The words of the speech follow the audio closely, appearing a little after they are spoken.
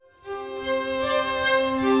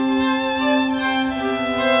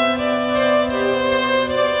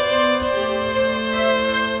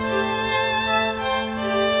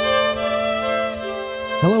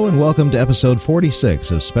welcome to episode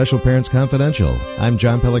 46 of Special Parents Confidential. I'm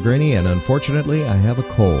John Pellegrini, and unfortunately, I have a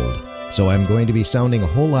cold, so I'm going to be sounding a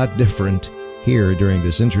whole lot different here during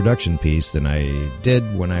this introduction piece than I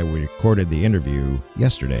did when I recorded the interview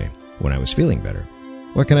yesterday, when I was feeling better.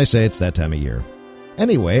 What can I say? It's that time of year.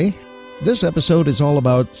 Anyway, this episode is all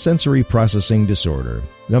about sensory processing disorder.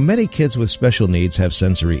 Now, many kids with special needs have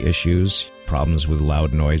sensory issues, problems with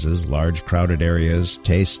loud noises, large crowded areas,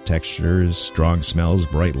 taste, textures, strong smells,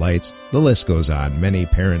 bright lights. The list goes on. Many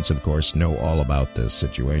parents, of course, know all about this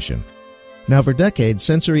situation. Now, for decades,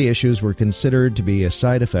 sensory issues were considered to be a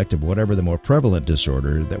side effect of whatever the more prevalent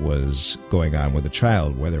disorder that was going on with a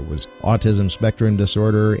child, whether it was autism spectrum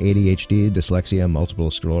disorder, ADHD, dyslexia,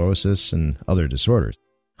 multiple sclerosis, and other disorders.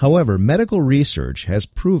 However, medical research has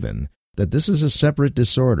proven that this is a separate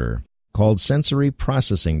disorder called sensory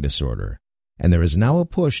processing disorder, and there is now a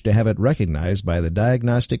push to have it recognized by the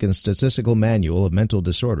Diagnostic and Statistical Manual of Mental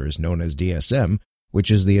Disorders, known as DSM,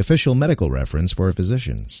 which is the official medical reference for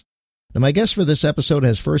physicians. Now, my guest for this episode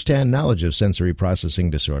has firsthand knowledge of sensory processing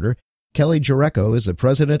disorder. Kelly Jarecko is the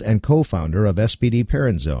president and co-founder of SPD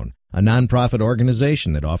Parent Zone, a nonprofit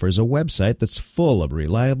organization that offers a website that's full of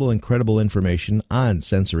reliable and credible information on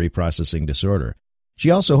sensory processing disorder. She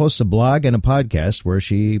also hosts a blog and a podcast where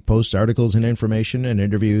she posts articles and information and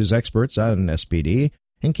interviews experts on SPD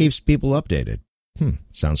and keeps people updated.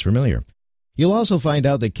 Sounds familiar. You'll also find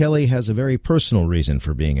out that Kelly has a very personal reason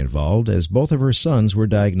for being involved, as both of her sons were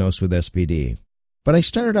diagnosed with SPD. But I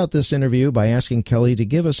started out this interview by asking Kelly to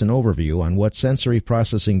give us an overview on what sensory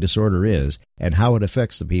processing disorder is and how it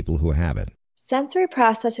affects the people who have it. Sensory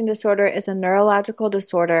processing disorder is a neurological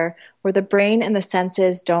disorder where the brain and the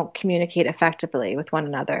senses don't communicate effectively with one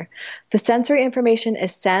another. The sensory information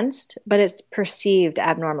is sensed, but it's perceived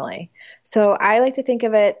abnormally. So I like to think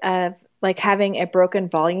of it as like having a broken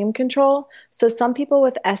volume control. So some people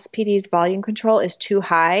with SPD's volume control is too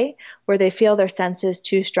high, where they feel their senses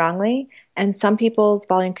too strongly, and some people's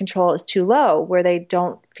volume control is too low, where they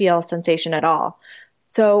don't feel sensation at all.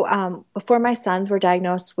 So before my sons were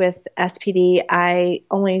diagnosed with SPD, I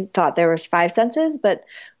only thought there was 5 senses, but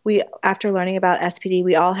after learning about SPD,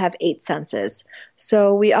 we all have 8 senses.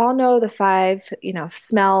 So we all know the 5,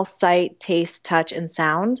 smell, sight, taste, touch, and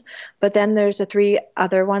sound. But then there's the 3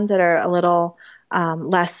 other ones that are a little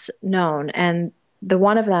less known. And the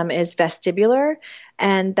one of them is vestibular,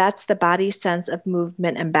 and that's the body's sense of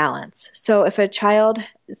movement and balance. So if a child's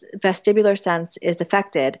vestibular sense is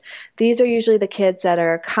affected, these are usually the kids that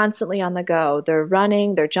are constantly on the go. They're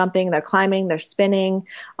running, they're jumping, they're climbing, they're spinning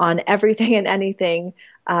on everything and anything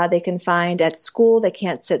they can find at school. They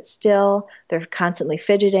can't sit still. They're constantly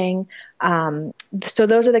fidgeting. So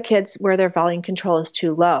those are the kids where their volume control is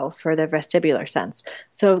too low for their vestibular sense.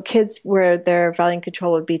 So kids where their volume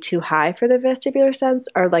control would be too high for their vestibular sense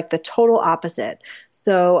are like the total opposite.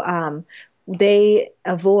 So they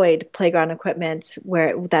avoid playground equipment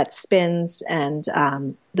that spins and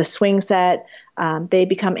the swing set. They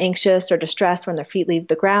become anxious or distressed when their feet leave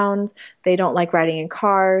the ground. They don't like riding in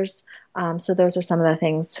cars. So those are some of the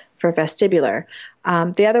things for vestibular.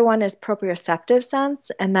 The other one is proprioceptive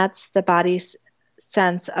sense, and that's the body's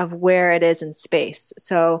sense of where it is in space.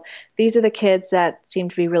 So these are the kids that seem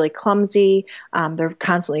to be really clumsy. They're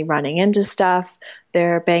constantly running into stuff.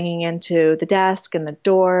 They're banging into the desk and the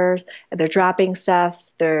door. They're dropping stuff.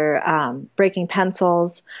 They're breaking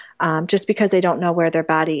pencils just because they don't know where their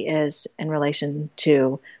body is in relation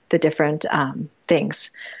to the different things.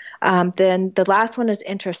 Then the last one is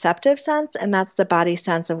interoceptive sense, and that's the body's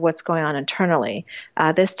sense of what's going on internally.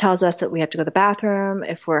 This tells us that we have to go to the bathroom,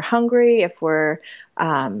 if we're hungry, if we're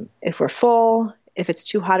full, if it's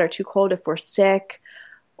too hot or too cold, if we're sick,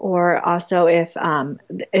 or also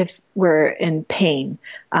if we're in pain.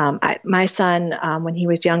 My son, when he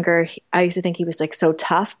was younger, I used to think he was like so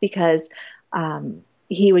tough because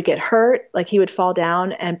he would get hurt, like he would fall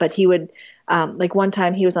down, but he would. Like one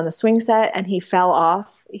time he was on the swing set and he fell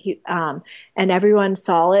off. And everyone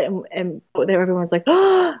saw it and everyone was like,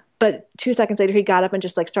 oh, but 2 seconds later he got up and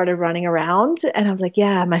just like started running around. And I was like,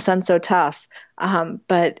 yeah, my son's so tough.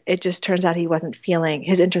 But it just turns out he wasn't feeling,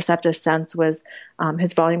 his interoceptive sense was,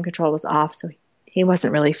 his volume control was off. So he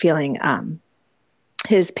wasn't really feeling,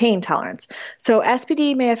 his pain tolerance. So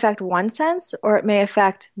SPD may affect one sense or it may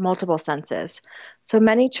affect multiple senses. So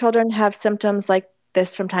many children have symptoms like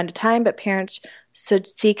this from time to time, but parents should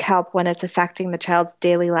seek help when it's affecting the child's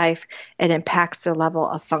daily life and impacts their level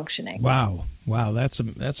of functioning. Wow, that's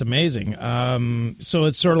amazing. So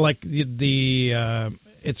it's sort of like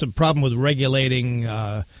it's a problem with regulating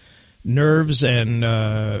nerves and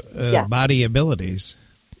body abilities.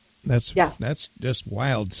 That's Yes. that's just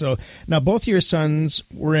wild. So now both your sons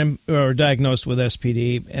were diagnosed with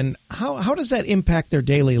SPD, and how does that impact their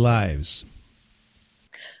daily lives?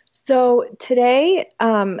 So today,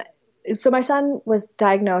 so my son was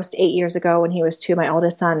diagnosed 8 years ago when he was 2, my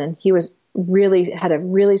oldest son, and he had a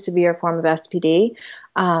really severe form of SPD.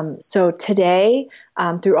 So today,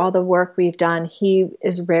 through all the work we've done, he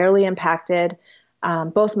is rarely impacted.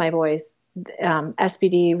 Both my boys,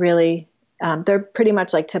 SPD really, they're pretty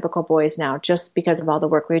much like typical boys now, just because of all the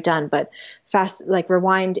work we've done. But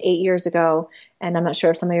rewind 8 years ago, and I'm not sure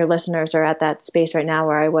if some of your listeners are at that space right now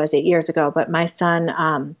where I was 8 years ago, but my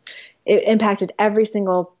son, it impacted every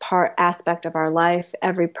single aspect of our life,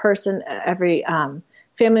 every person, every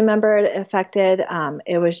family member it affected.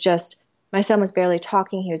 It was just, my son was barely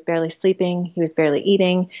talking. He was barely sleeping. He was barely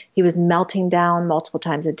eating. He was melting down multiple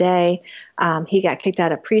times a day. He got kicked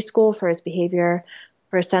out of preschool for his behavior,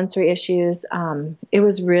 for his sensory issues. It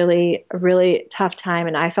was really a really tough time,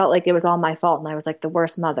 and I felt like it was all my fault, and I was like the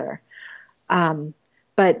worst mother.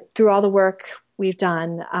 But through all the work we've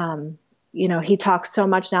done, he talks so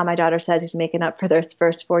much now. My daughter says he's making up for those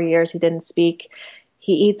first 4 years he didn't speak.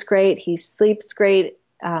 He eats great. He sleeps great.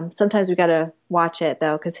 Sometimes we got to watch it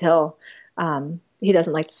though, because he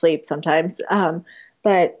doesn't like to sleep sometimes.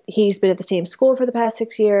 But he's been at the same school for the past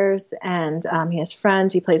 6 years, and he has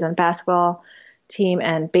friends. He plays on basketball team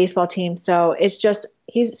and baseball team. So it's just,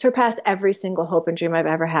 he's surpassed every single hope and dream I've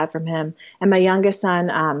ever had from him. And my youngest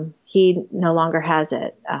son, he no longer has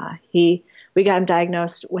it. We got him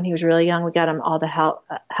diagnosed when he was really young. We got him all the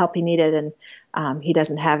help he needed, and he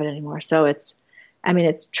doesn't have it anymore. So it's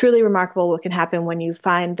truly remarkable what can happen when you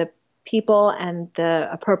find the people and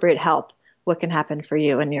the appropriate help, what can happen for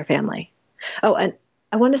you and your family. Oh, and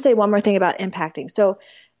I want to say one more thing about impacting. So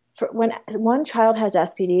when one child has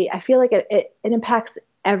SPD, I feel like it impacts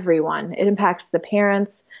everyone. It impacts the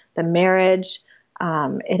parents, the marriage,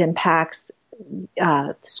 it impacts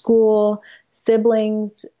school,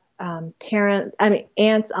 siblings, parents,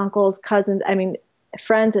 aunts, uncles, cousins,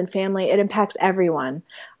 friends and family. It impacts everyone.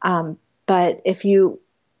 But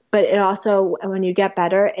it also, when you get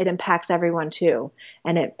better, it impacts everyone too.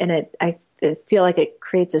 I feel like it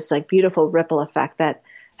creates this like beautiful ripple effect that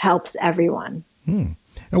helps everyone.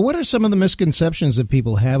 Now, what are some of the misconceptions that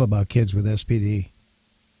people have about kids with SPD?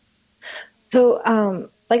 So,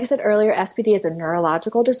 like I said earlier, SPD is a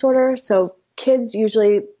neurological disorder. So kids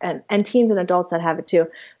usually, and teens and adults that have it too,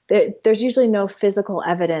 there's usually no physical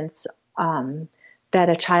evidence that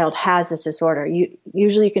a child has this disorder.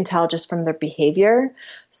 Usually you can tell just from their behavior.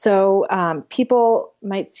 So people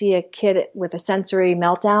might see a kid with a sensory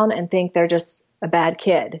meltdown and think they're just a bad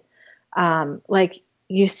kid. Like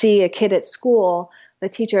you see a kid at school,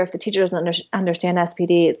 if the teacher doesn't understand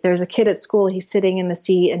SPD, there's a kid at school, he's sitting in the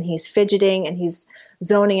seat and he's fidgeting and he's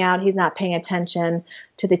zoning out, he's not paying attention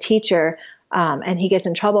to the teacher. And he gets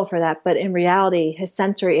in trouble for that. But in reality, his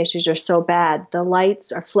sensory issues are so bad. The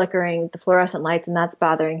lights are flickering, the fluorescent lights, and that's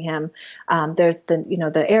bothering him. There's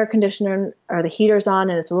the air conditioner or the heater's on,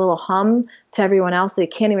 and it's a little hum to everyone else. They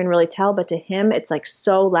can't even really tell, but to him, it's like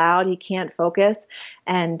so loud, he can't focus,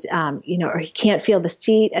 and or he can't feel the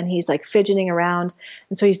seat, and he's like fidgeting around.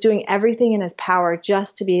 And so he's doing everything in his power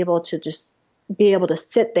just to be able to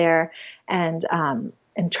sit there and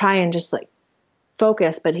try and just like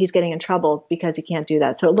focus, but he's getting in trouble because he can't do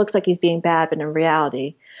that. So it looks like he's being bad, but in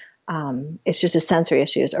reality, it's just his sensory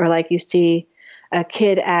issues. Or like you see a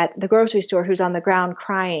kid at the grocery store who's on the ground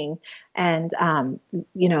crying, and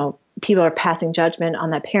people are passing judgment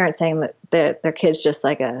on that parent, saying that their kid's just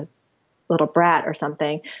like a little brat or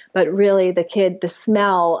something. But really, the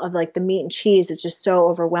smell of like the meat and cheese is just so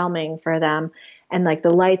overwhelming for them, and like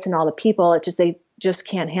the lights and all the people, they just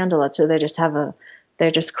can't handle it. So they're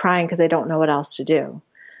just crying because they don't know what else to do.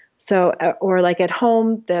 So, or like at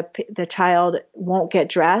home, the child won't get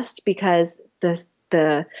dressed because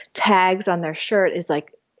the tags on their shirt is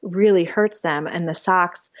like really hurts them, and the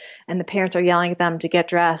socks, and the parents are yelling at them to get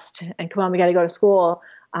dressed and come on, we got to go to school.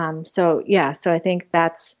 So I think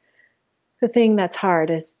that's the thing that's hard,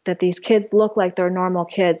 is that these kids look like they're normal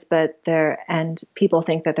kids, and people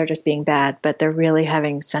think that they're just being bad, but they're really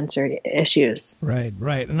having sensory issues. Right.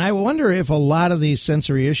 And I wonder if a lot of these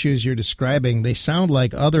sensory issues you're describing, they sound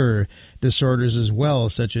like other disorders as well,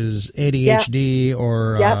 such as ADHD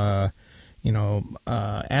or,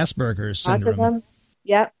 Asperger's syndrome. Autism.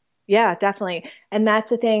 Yep. Yeah, definitely. And that's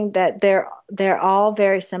the thing, that they're all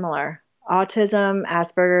very similar. Autism,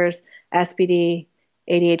 Asperger's, SPD,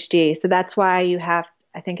 ADHD. So that's why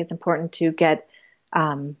I think it's important to get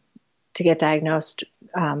diagnosed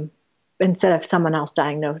instead of someone else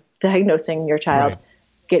diagnosing your child. Right.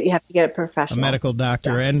 you have to get a A professional. medical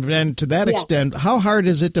doctor. Yeah. And to that extent, how hard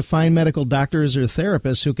is it to find medical doctors or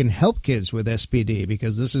therapists who can help kids with SPD?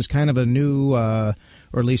 Because this is kind of a new, or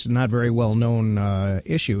at least not very well-known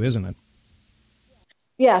issue, isn't it?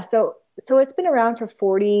 Yeah, so it's been around for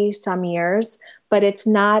 40 some years, but it's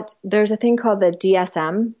not, there's a thing called the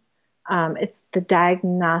DSM. It's the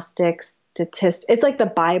Diagnostic Statistics. It's like the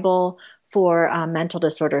Bible for mental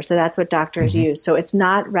disorder. So that's what doctors use. So it's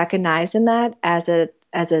not recognized in that as a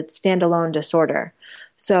standalone disorder.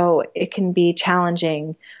 So it can be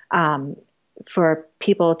challenging for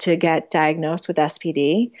people to get diagnosed with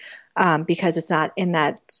SPD because it's not in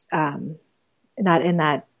that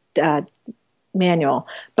manual.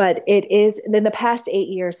 But it is in the past 8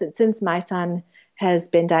 years since my son has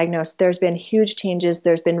been diagnosed, there's been huge changes.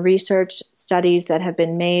 There's been research studies that have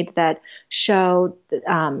been made that show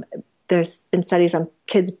there's been studies on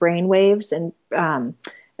kids' brain waves and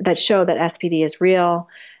that show that SPD is real.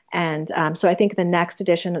 And so I think the next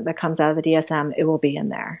edition that comes out of the DSM, it will be in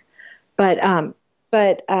there. But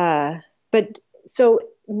so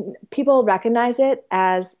people recognize it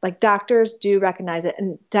as, like, doctors do recognize it,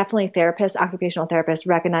 and definitely therapists, occupational therapists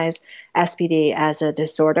recognize SPD as a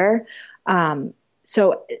disorder.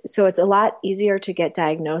 So it's a lot easier to get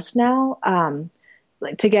diagnosed now,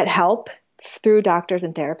 like to get help through doctors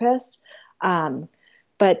and therapists.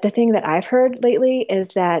 But the thing that I've heard lately is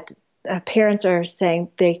that parents are saying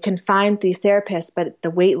they can find these therapists, but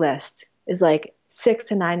the wait list is like 6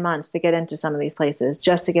 to 9 months to get into some of these places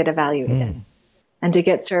just to get evaluated and to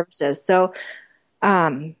get services. So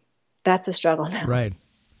that's a struggle now. Right.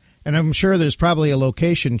 And I'm sure there's probably a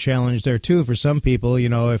location challenge there too for some people. You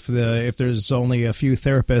know, if there's only a few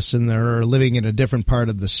therapists and they're living in a different part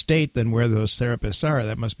of the state than where those therapists are,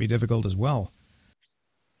 that must be difficult as well.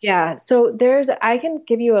 Yeah. So I can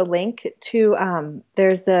give you a link to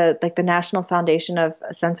there's the National Foundation of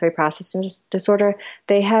Sensory Processing Disorder.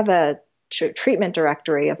 They have a treatment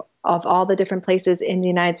directory of all the different places in the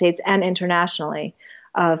United States and internationally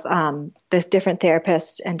of the different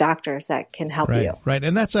therapists and doctors that can help you. Right.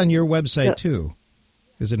 And that's on your website too,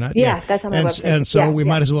 is it not? Yeah, that's on my website. And so we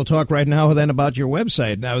might as well talk right now then about your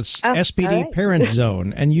website. Now it's SPD Parent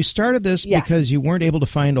Zone. And you started this because you weren't able to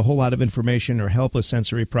find a whole lot of information or help with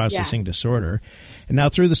sensory processing disorder. And now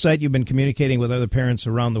through the site, you've been communicating with other parents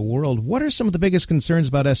around the world. What are some of the biggest concerns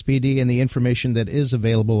about SPD and the information that is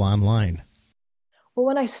available online? Well,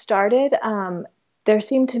 when I started, there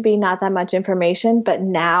seemed to be not that much information, but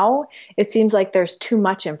now it seems like there's too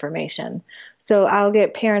much information. So I'll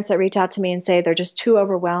get parents that reach out to me and say they're just too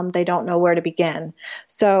overwhelmed. They don't know where to begin.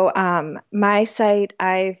 So my site,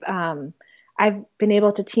 I've been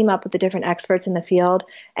able to team up with the different experts in the field.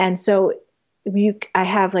 And so I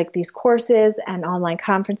have like these courses and online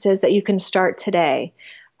conferences that you can start today.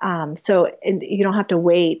 So you don't have to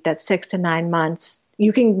wait that 6 to 9 months.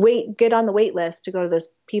 You can get on the wait list to go to those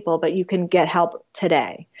people, but you can get help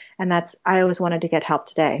today. And I always wanted to get help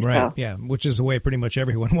today. Right. So. Yeah. Which is the way pretty much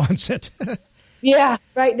everyone wants it. Yeah.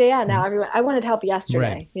 Right. Yeah. Now I wanted help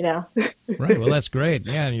yesterday, Right. Well, that's great.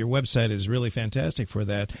 Yeah. And your website is really fantastic for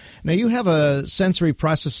that. Now you have a sensory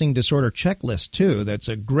processing disorder checklist too. That's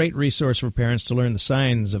a great resource for parents to learn the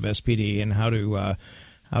signs of SPD and how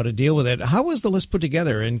to deal with it. How was the list put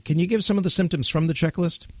together? And can you give some of the symptoms from the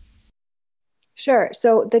checklist? Sure.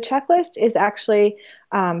 So the checklist is actually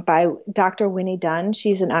by Dr. Winnie Dunn.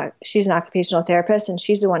 She's an occupational therapist, and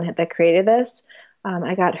she's the one that created this.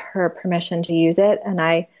 I got her permission to use it, and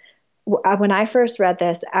when I first read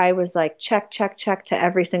this, I was like, check to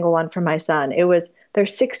every single one for my son.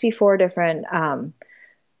 There's 64 different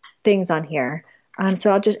things on here.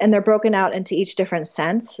 So and they're broken out into each different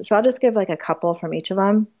sense. So I'll just give like a couple from each of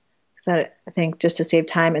them. So I think just to save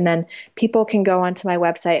time, and then people can go onto my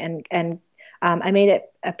website and I made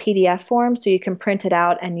it a PDF form so you can print it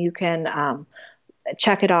out and you can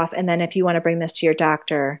check it off. And then if you want to bring this to your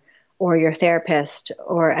doctor or your therapist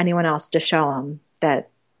or anyone else to show them that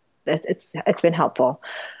it's been helpful.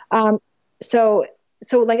 So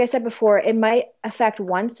like I said before, it might affect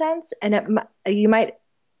one sense, and you might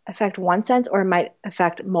affect one sense, or it might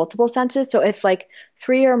affect multiple senses. So if like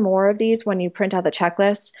 3 or more of these, when you print out the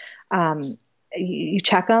checklist, you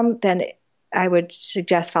check them, then I would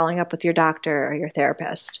suggest following up with your doctor or your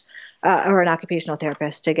therapist or an occupational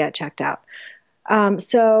therapist to get checked out.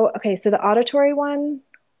 So the auditory one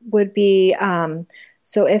would be,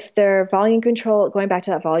 so if their volume control, going back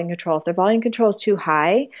to that volume control, if their volume control is too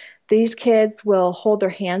high, these kids will hold their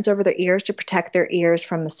hands over their ears to protect their ears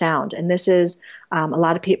from the sound. And this is, a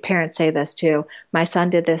lot of parents say this too. My son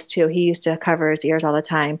did this too. He used to cover his ears all the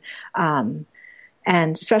time.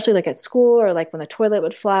 and especially like at school or like when the toilet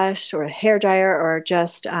would flush or a hair dryer or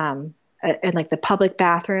just in like the public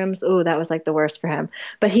bathrooms. Oh, that was like the worst for him.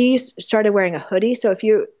 But he started wearing a hoodie. So if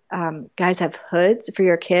you guys have hoods for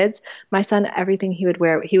your kids, my son, everything he would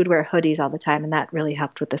wear hoodies all the time, and that really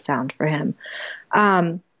helped with the sound for him.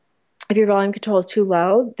 If your volume control is too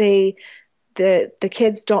low, the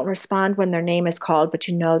kids don't respond when their name is called, but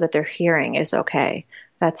you know that their hearing is okay.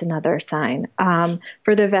 That's another sign.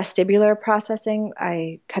 For the vestibular processing,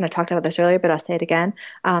 I kind of talked about this earlier, but I'll say it again.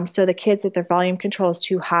 So the kids, if their volume control is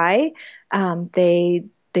too high, they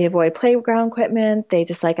avoid playground equipment. They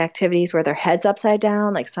dislike activities where their head's upside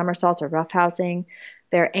down, like somersaults or roughhousing.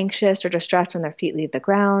 They're anxious or distressed when their feet leave the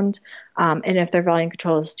ground. And if their volume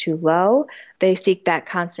control is too low, they seek that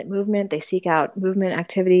constant movement. They seek out movement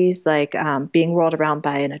activities like being rolled around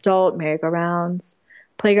by an adult, merry-go-rounds,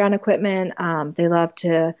 playground equipment. They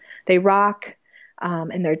rock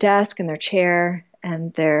in their desk, in their chair,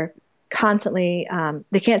 and they're constantly,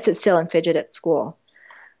 they can't sit still and fidget at school.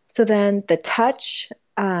 So then the touch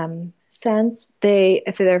sense,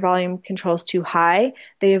 if their volume control is too high,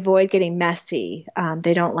 they avoid getting messy.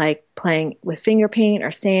 They don't like playing with finger paint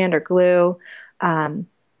or sand or glue.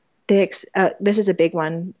 This is a big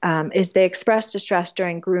one, is they express distress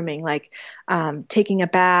during grooming, like taking a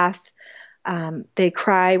bath. They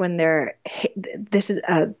cry when when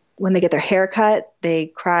they get their hair cut. They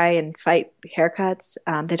cry and fight haircuts.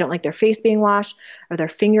 They don't like their face being washed or their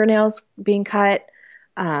fingernails being cut.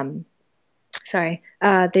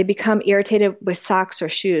 They become irritated with socks or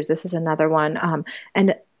shoes. This is another one.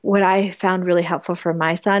 And what I found really helpful for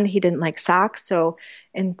my son, he didn't like socks. So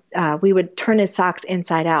we would turn his socks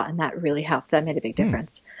inside out, and that really helped. That made a big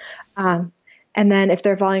difference. And then if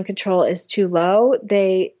their volume control is too low,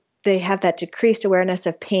 they have that decreased awareness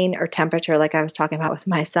of pain or temperature, like I was talking about with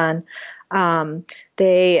my son.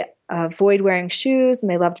 They avoid wearing shoes,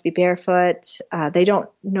 and they love to be barefoot. They don't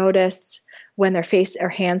notice when their face or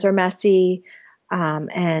hands are messy.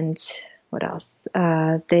 And what else?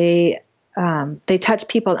 They touch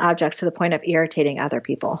people and objects to the point of irritating other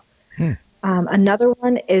people. Another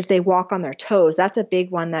one is they walk on their toes. That's a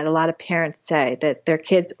big one that a lot of parents say, that their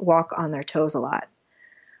kids walk on their toes a lot.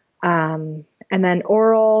 And then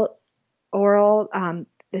oral,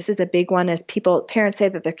 this is a big one, is parents say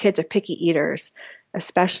that their kids are picky eaters,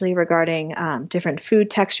 especially regarding different food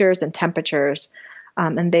textures and temperatures.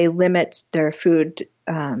 And they limit their food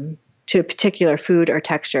to a particular food or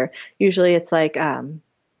texture. Usually it's like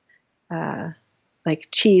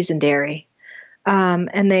cheese and dairy. And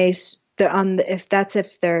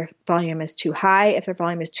if their volume is too high. If their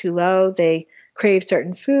volume is too low, they crave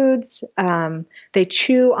certain foods. They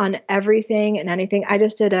chew on everything and anything. I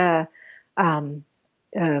just did a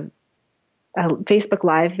Facebook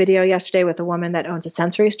Live video yesterday with a woman that owns a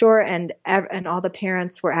sensory store, and all the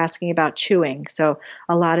parents were asking about chewing. So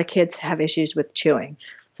a lot of kids have issues with chewing.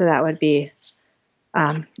 So that would be,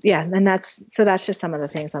 and that's just some of the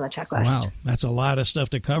things on the checklist. Wow, that's a lot of stuff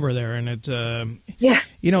to cover there, and it's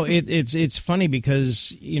funny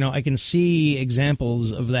because I can see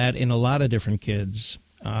examples of that in a lot of different kids,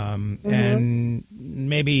 and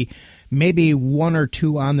maybe one or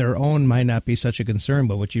two on their own might not be such a concern,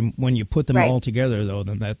 but when you put them all together, though,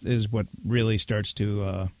 then that is what really starts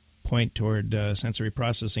to point toward sensory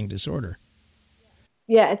processing disorder.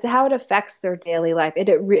 Yeah, it's how it affects their daily life.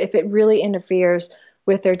 If it really interferes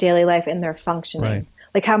with their daily life and their functioning. Right.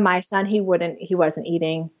 Like how my son, he wasn't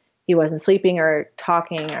eating, he wasn't sleeping or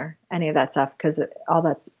talking or any of that stuff, because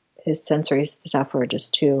all his sensory stuff were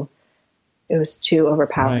just too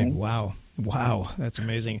overpowering. Right. Wow, that's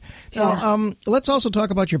amazing. Now, let's also talk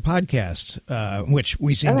about your podcast, which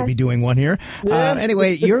we seem to be doing one here.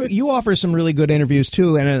 Anyway, you offer some really good interviews,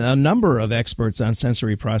 too, and a number of experts on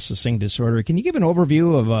sensory processing disorder. Can you give an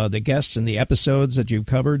overview of the guests and the episodes that you've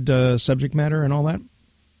covered, subject matter and all that?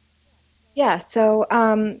 Yeah, so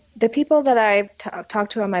the people that I've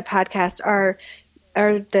talked to on my podcast are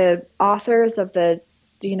the authors of the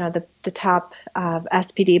top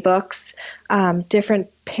SPD books, different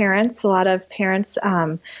parents, a lot of parents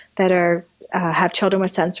that are have children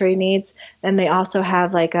with sensory needs, and they also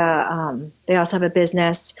have a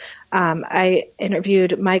business. I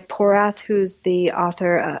interviewed Mike Porath, who's the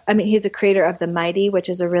author. He's a creator of The Mighty, which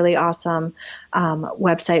is a really awesome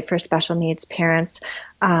website for special needs parents.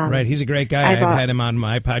 Right, he's a great guy. I've had him on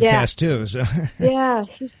my podcast too. So. Yeah,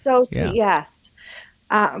 he's so sweet. Yeah.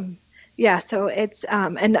 Yes. So it's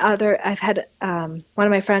I've had one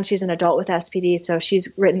of my friends, she's an adult with SPD, so she's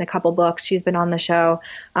written a couple books. She's been on the show.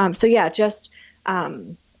 It's just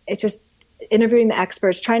interviewing the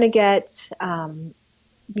experts, trying to get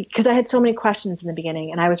because I had so many questions in the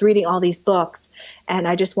beginning, and I was reading all these books, and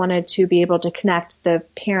I just wanted to be able to connect the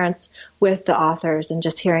parents with the authors and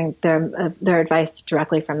just hearing their advice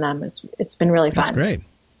directly from them. It's been really fun. That's great.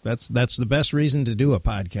 That's the best reason to do a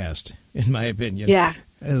podcast, in my opinion. Yeah.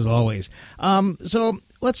 As always. So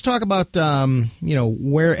let's talk about,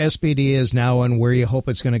 where SPD is now and where you hope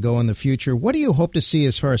it's going to go in the future. What do you hope to see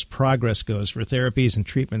as far as progress goes for therapies and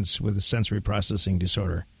treatments with a sensory processing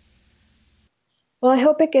disorder? Well, I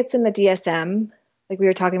hope it gets in the DSM, like we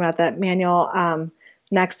were talking about that manual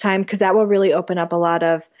next time, because that will really open up a lot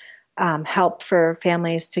of help for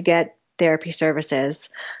families to get therapy services.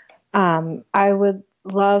 I would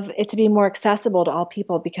love it to be more accessible to all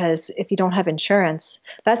people, because if you don't have insurance,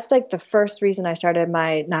 that's like the first reason I started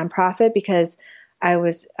my nonprofit, because I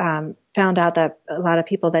was found out that a lot of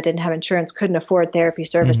people that didn't have insurance couldn't afford therapy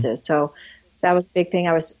services. Mm-hmm. So that was a big thing.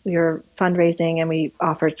 We were fundraising, and we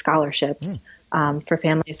offered scholarships for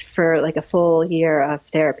families for like a full year of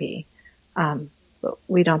therapy. But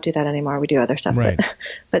we don't do that anymore. We do other stuff. Right.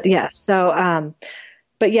 But yeah. So,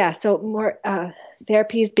 so more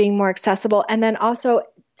therapies being more accessible, and then also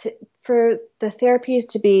for the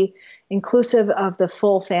therapies to be inclusive of the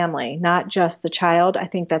full family, not just the child. I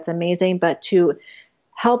think that's amazing, but to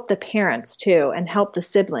help the parents too and help the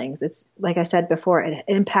siblings. It's like I said before, it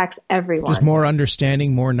impacts everyone. Just more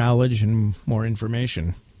understanding, more knowledge, and more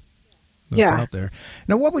information that's out there.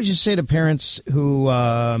 Now, what would you say to parents who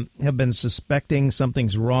have been suspecting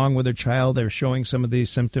something's wrong with their child? They're showing some of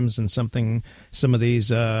these symptoms and some of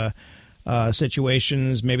these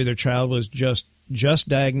situations. Maybe their child was just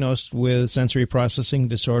diagnosed with sensory processing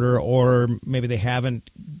disorder, or maybe they haven't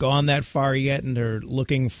gone that far yet and they're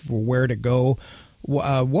looking for where to go.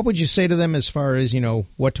 What would you say to them as far as,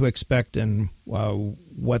 what to expect and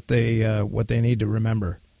what they need to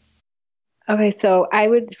remember? Okay, so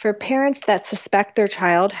for parents that suspect their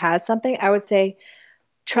child has something, I would say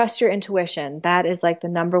trust your intuition. That is like the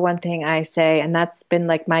number one thing I say, and that's been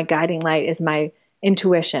like my guiding light is my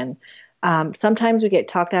intuition. Sometimes we get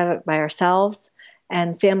talked out of by ourselves,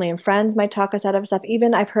 and family and friends might talk us out of stuff.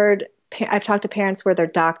 Even I've talked to parents where their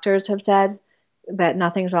doctors have said that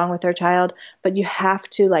nothing's wrong with their child, but you have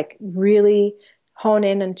to like really hone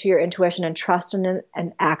in into your intuition and trust in it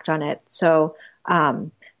and act on it. So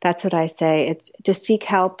that's what I say. It's to seek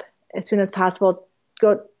help as soon as possible.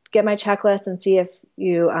 Go get my checklist and see if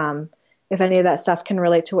you if any of that stuff can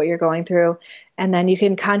relate to what you're going through, and then you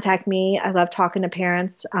can contact me. I love talking to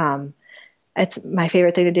parents. It's my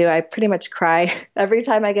favorite thing to do. I pretty much cry every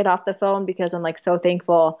time I get off the phone because I'm like so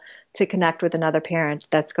thankful to connect with another parent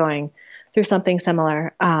that's going through something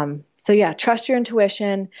similar. So yeah, trust your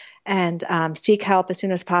intuition and seek help as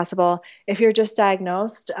soon as possible. If you're just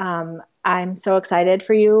diagnosed, I'm so excited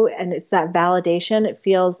for you. And it's that validation. It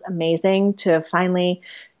feels amazing to finally,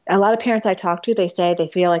 a lot of parents I talk to, they say they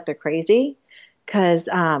feel like they're crazy because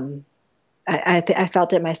I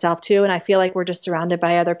felt it myself too. And I feel like we're just surrounded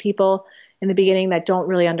by other people in the beginning that don't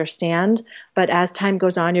really understand. But as time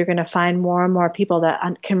goes on, you're going to find more and more people that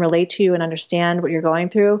can relate to you and understand what you're going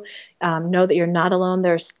through. Know that you're not alone.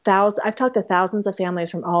 I've talked to thousands of families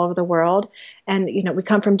from all over the world. And, we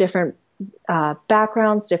come from different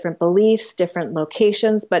backgrounds, different beliefs, different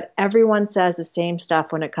locations, but everyone says the same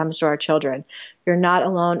stuff when it comes to our children. You're not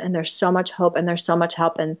alone, and there's so much hope, and there's so much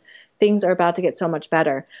help, and things are about to get so much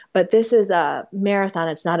better. But this is a marathon.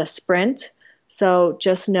 It's not a sprint. So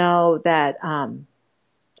just know that,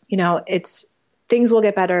 things will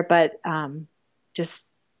get better, but just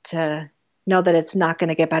to know that it's not going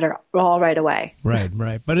to get better all right away.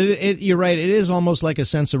 Right. But you're right. It is almost like a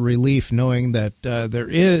sense of relief knowing that there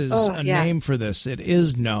is name for this. It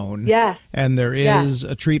is known. Yes. And there is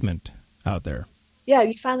a treatment out there. Yeah,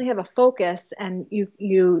 you finally have a focus and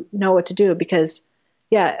you know what to do because,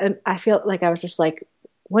 I feel like I was just like,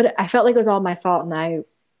 I felt like it was all my fault, and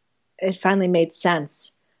it finally made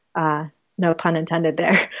sense. No pun intended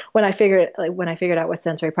there. When I figured out what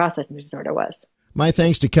sensory processing disorder was. My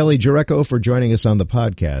thanks to Kelly Jarecko for joining us on the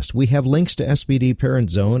podcast. We have links to SPD Parent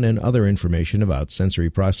Zone and other information about sensory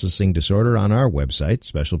processing disorder on our website,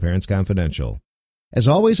 Special Parents Confidential. As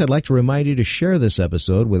always, I'd like to remind you to share this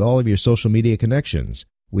episode with all of your social media connections.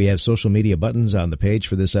 We have social media buttons on the page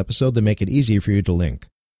for this episode that make it easy for you to link.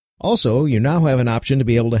 Also, you now have an option to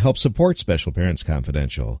be able to help support Special Parents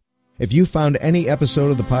Confidential. If you found any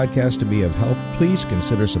episode of the podcast to be of help, please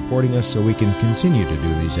consider supporting us so we can continue to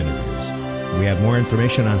do these interviews. We have more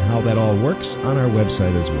information on how that all works on our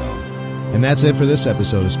website as well. And that's it for this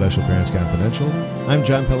episode of Special Parents Confidential. I'm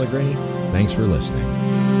John Pellegrini. Thanks for listening.